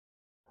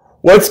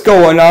What's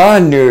going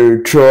on,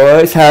 Nerd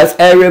Troys? How's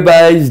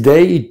everybody's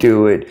day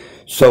doing?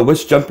 So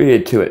let's jump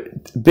into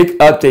it. Big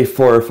update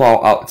for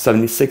Fallout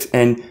 76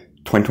 in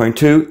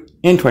 2022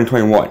 and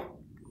 2021.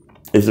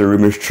 Is the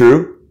rumors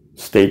true?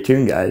 Stay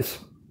tuned, guys.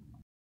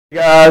 Hey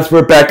guys,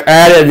 we're back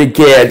at it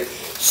again.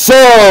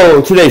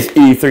 So today's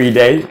E3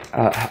 day.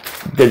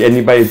 Did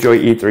anybody enjoy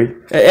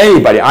E3?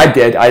 Anybody? I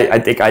did. I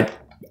think I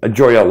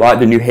enjoyed it a lot.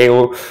 The new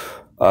Halo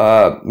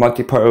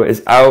multiplayer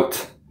is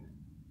out.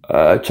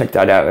 Check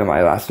that out in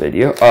my last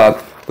video.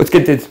 Let's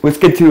get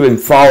to in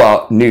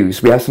Fallout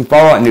news. We have some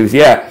Fallout news.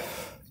 Yeah,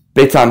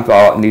 big time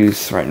Fallout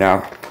news right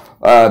now.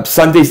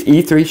 Sunday's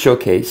E3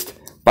 showcased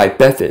by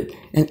Bethesda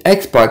and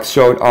Xbox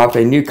showed off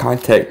a new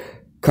content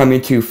coming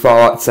to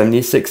Fallout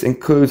 76.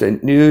 Includes a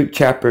new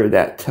chapter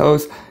that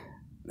tells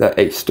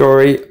a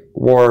story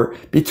war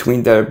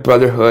between the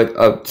Brotherhood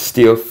of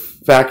Steel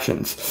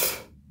factions.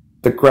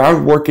 The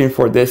groundwork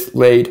for this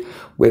laid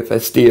with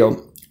a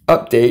Steel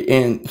update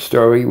and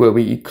story will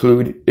be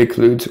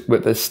includes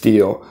with a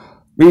Steel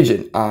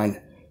region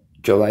on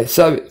July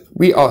 7th.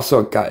 We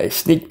also got a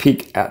sneak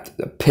peek at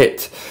the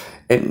pit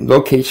and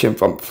location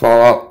from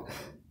Fallout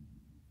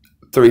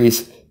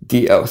 3's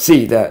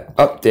DLC. That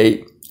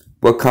update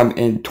will come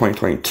in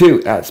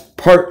 2022 as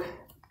part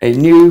a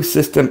new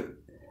system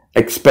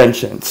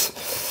expansions.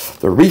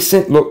 The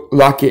recent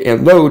Lock It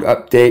and Load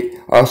update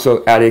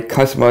also added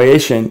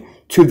customization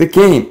to the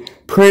game.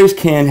 Players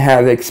can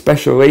have a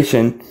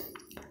specialization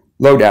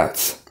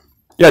loadouts.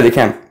 Yeah, they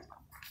can.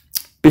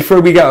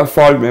 Before we got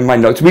far in my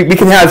notes, we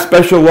can have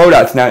special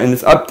loadouts now in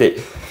this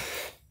update.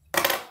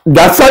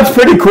 That sounds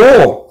pretty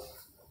cool.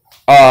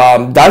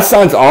 That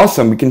sounds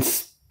awesome. We can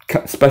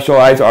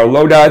specialize our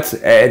loadouts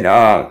and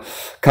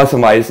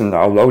customize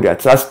our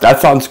loadouts. That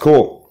sounds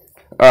cool.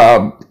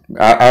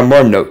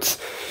 More notes.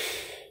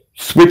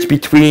 Switch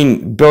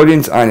between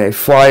buildings on a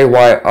fly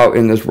while out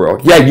in this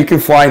world. Yeah, you can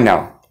fly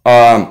now.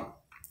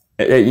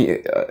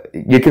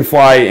 You can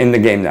fly in the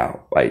game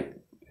now, like,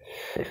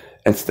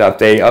 and stuff.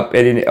 They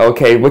updated it.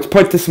 Okay, let's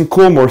put some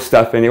more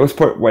stuff in it.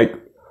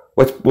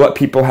 Let's let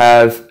people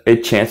have a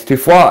chance to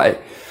fly,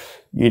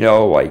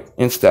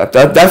 and stuff.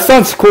 That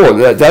sounds cool.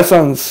 That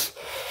sounds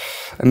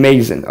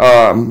amazing.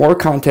 More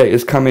content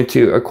is coming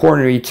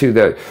according to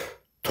the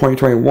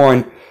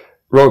 2021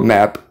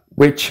 roadmap,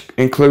 which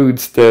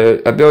includes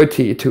the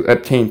ability to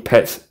obtain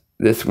pets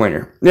this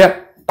winter. Yeah,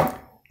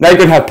 now you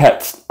can have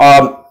pets.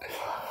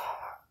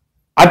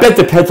 I bet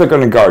the pets are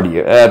going to guard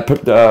you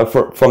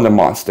from the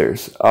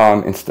monsters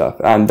and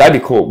stuff. And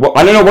that'd be cool. Well,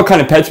 I don't know what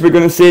kind of pets we're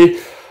going to see.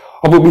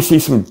 Hopefully we see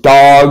some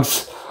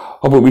dogs.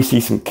 Hopefully we see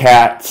some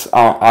cats.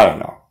 I don't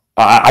know.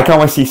 I kind of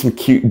want to see some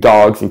cute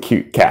dogs and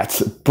cute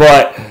cats.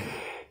 But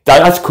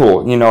that's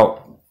cool.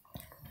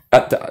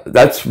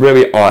 That's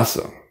really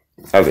awesome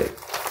of it.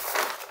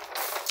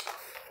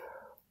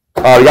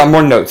 We got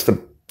more notes. The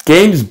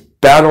game's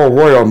Battle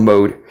Royale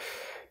mode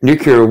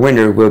Nuclear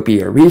Winter will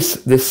be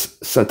released this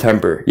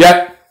September.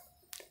 Yep,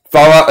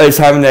 Fallout is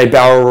having a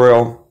Battle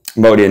Royale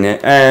mode in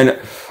it, and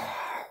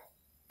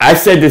I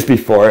said this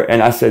before,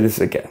 and I said this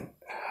again.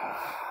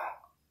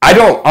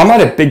 I'm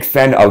not a big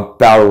fan of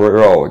Battle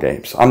Royale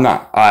games. I'm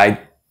not. I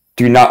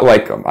do not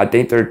like them. I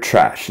think they're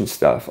trash and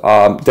stuff.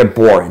 They're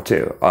boring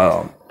too.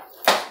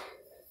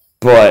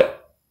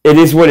 But it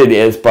is what it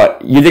is.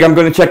 But you think I'm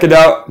going to check it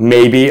out?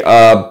 Maybe.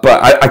 But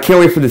I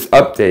can't wait for this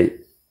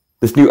update.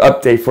 This new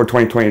update for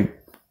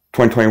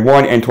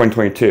 2021 and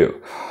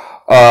 2022.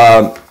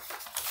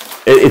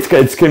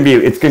 It's gonna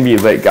be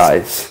lit,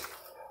 guys.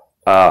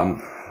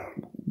 What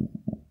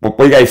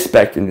do you guys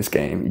expect in this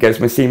game? You guys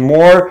want to see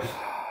more?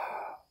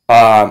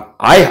 I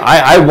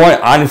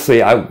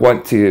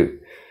want to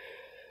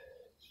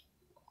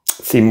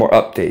see more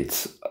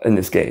updates in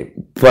this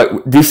game.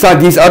 But these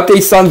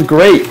updates sound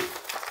great.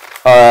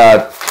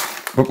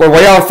 What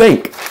do y'all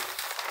think?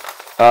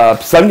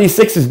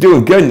 76 is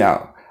doing good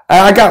now.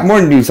 I got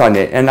more news on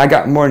it, and I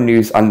got more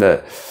news on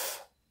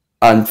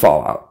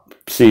Fallout.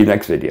 See you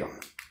next video.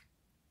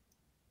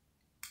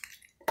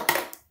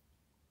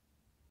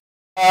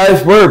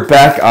 Guys, we're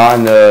back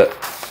on the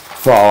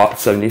Fallout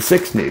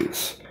 76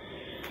 news.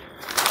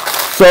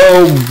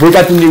 So we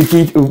got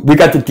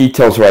the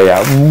details right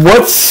now.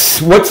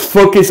 Let's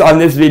focus on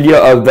this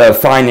video of the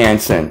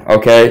financing.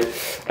 Okay,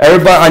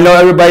 I know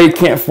everybody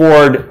can't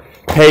afford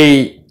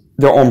pay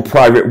their own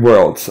private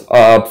worlds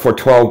for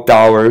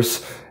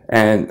 $12.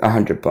 and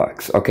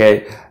 $100.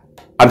 Okay,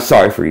 I'm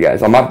sorry for you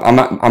guys. I'm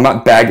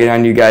not bagging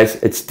on you guys.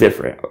 It's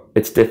different.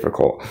 It's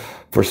difficult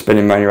for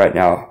spending money right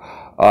now.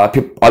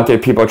 Out there,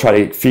 people try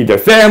to feed their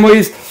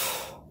families,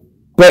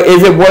 but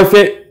is it worth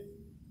it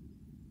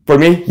for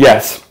me?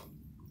 Yes,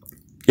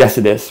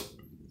 it is,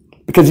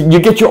 because you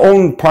get your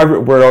own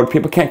private world.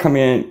 People can't come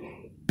in and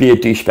be a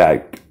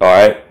douchebag. All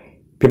right,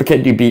 people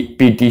can't be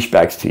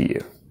douchebags to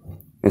you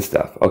and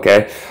stuff.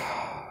 Okay,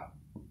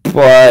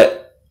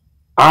 but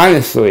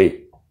honestly,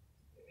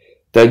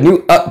 the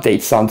new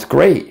update sounds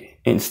great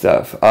and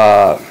stuff.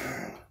 That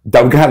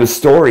we're gonna have a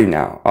story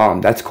now.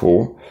 That's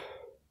cool.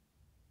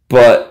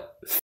 But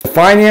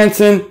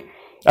financing,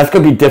 that's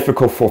gonna be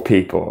difficult for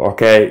people.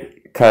 Okay,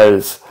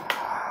 because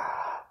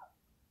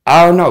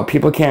I don't know.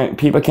 People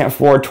can't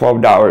afford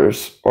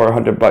 $12 or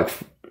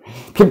 $100.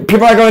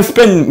 People aren't going to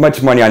spend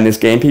much money on this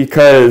game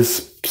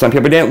because some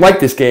people didn't like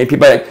this game.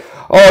 People are like,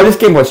 oh, this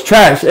game was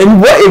trash.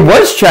 And what? It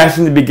was trash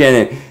in the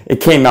beginning.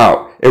 It came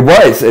out. It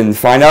was. And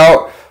find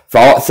out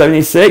Fallout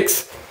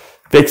 76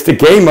 fixed the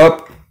game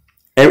up.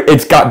 And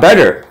it's got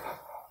better.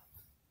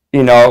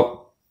 You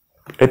know,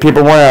 if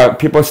people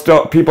are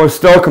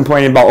still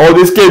complaining about, oh,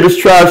 this game is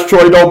trash,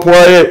 Troy, don't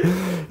play it.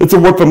 It's a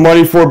worth of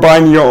money for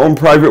buying your own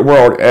private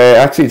world.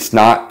 Actually, it's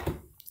not.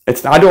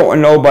 It's not. I don't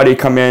want nobody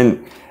come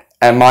in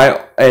at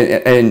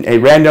in a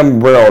random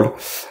world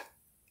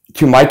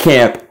to my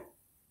camp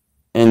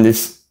and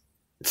just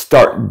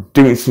start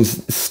doing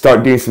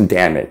some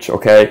damage.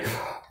 Okay,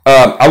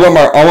 I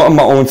want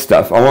my own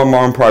stuff. I want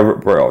my own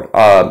private world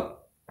to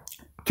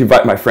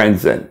invite my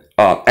friends in.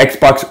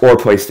 Xbox or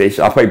PlayStation.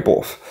 I'll play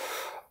both.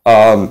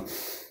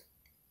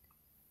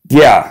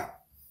 Yeah.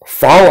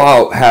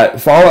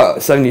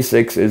 Fallout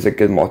 76 is a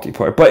good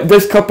multiplayer, but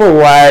there's a couple of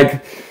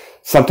lag.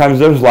 Sometimes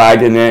there's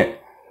lag in it,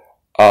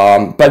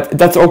 but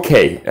that's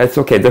okay. That's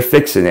okay. They're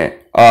fixing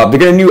it. They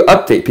got a new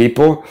update,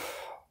 people.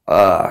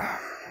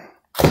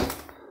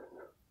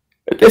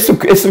 It's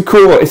some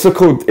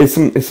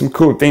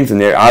cool things in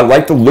there. I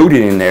like the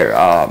looting in there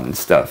and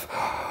stuff.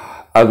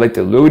 I like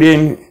the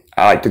looting.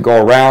 I like to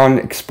go around,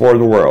 explore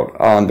the world.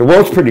 The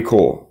world's pretty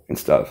cool and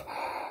stuff.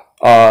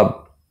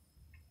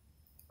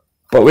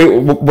 But what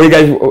are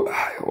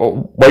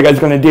you guys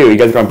gonna do? You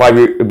guys gonna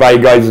buy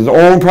you guys'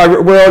 own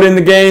private world in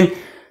the game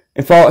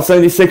in Fallout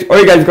 76, or are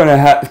you guys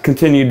gonna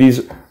continue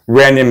these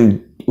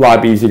random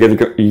lobbies? You guys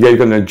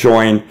gonna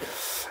join,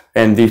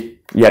 and you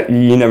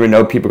never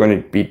know. People are gonna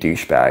be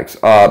douchebags.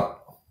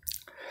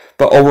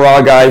 But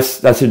overall, guys,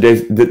 that's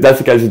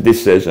the guys'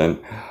 decision.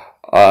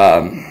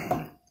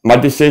 My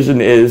decision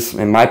is,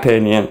 in my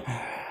opinion,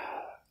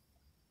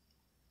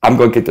 I'm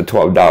gonna get the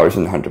 $12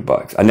 and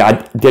 $100. And I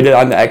did it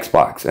on the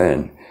Xbox,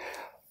 and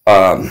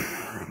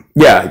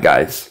yeah,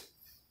 guys.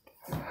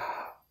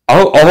 I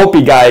hope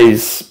you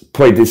guys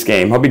played this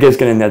game. Hope you guys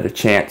get another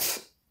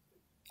chance.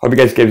 Hope you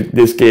guys give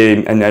this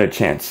game another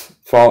chance.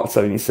 Fallout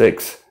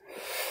 76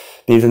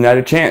 needs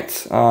another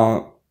chance.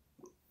 You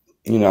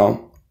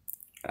know,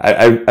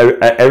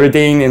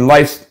 everything in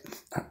life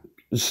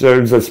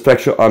deserves a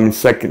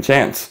second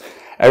chance.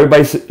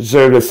 Everybody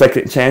deserves a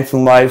second chance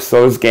in life.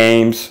 So does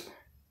games.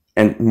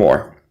 And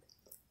more.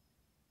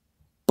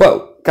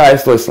 But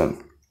guys,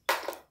 listen.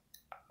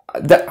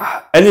 At the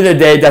end of the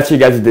day, that's your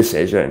guys'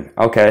 decision.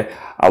 Okay,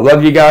 I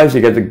love you guys.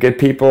 You guys are good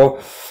people.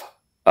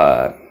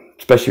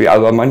 Especially, I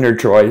love my nerd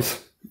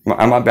Troys.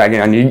 I'm not bagging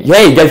on you.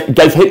 Hey, you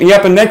guys hit me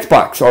up on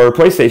Xbox or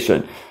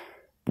PlayStation.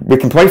 We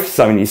can play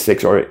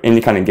 76 or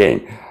any kind of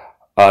game.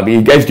 But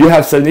you guys do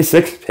have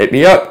 76. Hit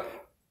me up.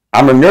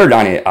 I'm a nerd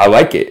on it. I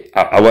like it.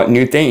 I want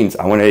new things.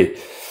 I want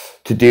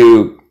to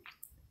do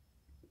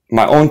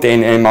my own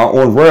thing in my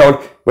own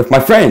world with my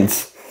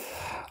friends.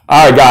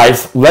 Alright,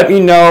 guys, let me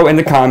know in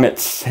the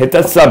comments. Hit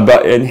that sub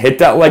button, hit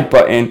that like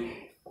button.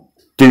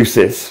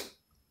 Deuces.